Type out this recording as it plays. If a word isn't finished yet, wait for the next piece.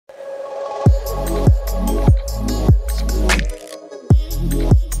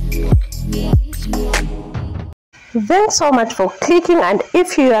Thanks so much for clicking, and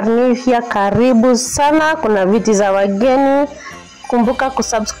if you are new here, karibu sana. Kuna viti za wageni. Kumbuka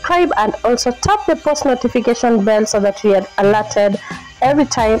kusubscribe and also tap the post notification bell so that you are alerted every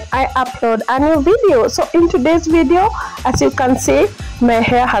time I upload a new video. So in today's video, as you can see, my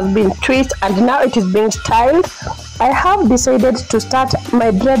hair has been twisted and now it is being styled. I have decided to start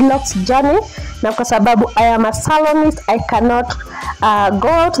my dreadlocks journey. Now kwa sababu I am a salonist, I cannot go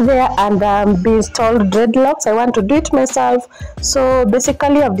out there and be installed dreadlocks. I want to do it myself. So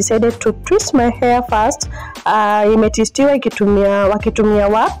basically I've decided to twist my hair first. Imetwistiwa wakitumia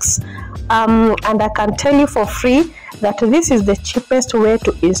wax. And I can tell you for free that this is the cheapest way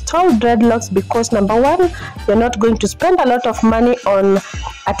to install dreadlocks, because number one, you're not going to spend a lot of money on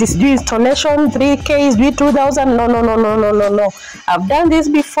artist do installation, 3K, do 2,000. No. I've done this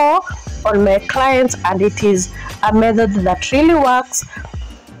before on my clients and it is a method that really works.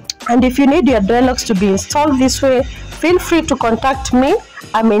 And if you need your dreadlocks to be installed this way, feel free to contact me.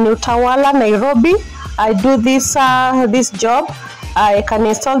 I'm in Utawala, Nairobi. I do this job. I can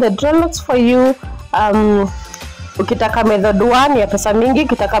install the dreadlocks for you. Ukitaka method 1 ya pesa mingi,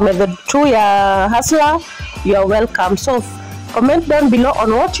 ukitaka method 2 ya hustler, you are welcome. So comment down below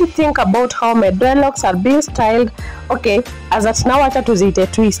on what you think about how my dreadlocks are being styled. Okay, as at now, acha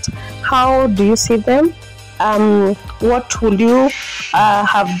tuziite twist. How do you see them? What would you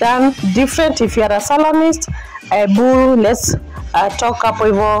have done different if you are a salonist? Let's talk hapo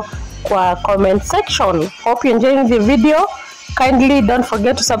hivyo kwa comment section. Hope you're enjoying the video. Kindly don't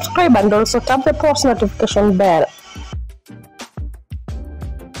forget to subscribe and also tap the post notification bell.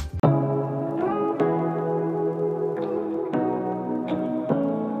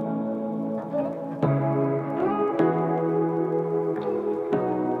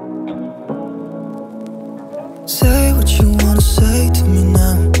 Say what you wanna say to me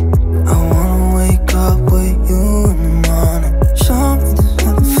now. I wanna wake up with you in the morning. Show me there's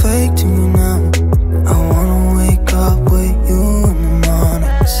nothing fake to me now. I wanna wake up with you in the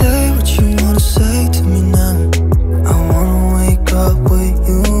morning. Say what you wanna say to me now. I wanna wake up with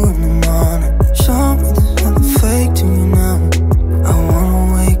you in the morning. Show me there's nothing fake to me now. I wanna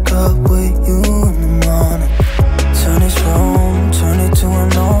wake up with you in the morning. Turn this room, turn it to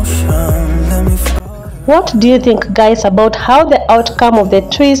an ocean. Let me What do you think, guys, about how the outcome of the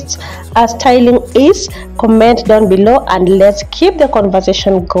twists styling is? Comment down below and let's keep the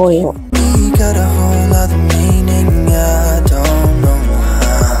conversation going. We got a whole other meaning, I don't know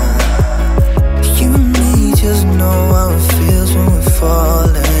how. You and me just know how it feels when we're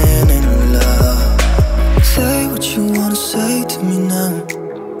falling in love. Say what you wanna say to me now.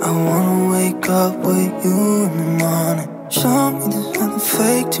 I wanna wake up with you in the morning. Show me there's nothing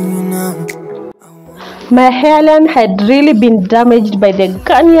fake to me now. My hairline had really been damaged by the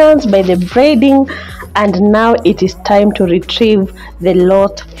Ghanaians, by the braiding, and now it is time to retrieve the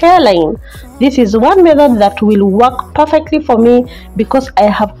lost hairline. This is one method that will work perfectly for me because I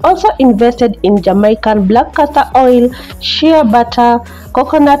have also invested in Jamaican black castor oil, shea butter,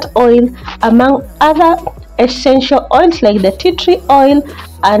 coconut oil, among other essential oils like the tea tree oil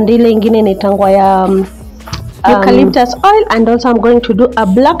and ile ingine inaitangwa ya eucalyptus oil. And also I'm going to do a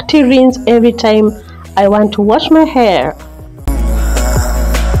black tea rinse every time I want to wash my hair.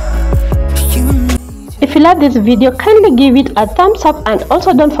 If you like this video, kindly give it a thumbs up and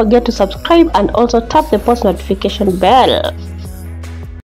also don't forget to subscribe and also tap the post notification bell.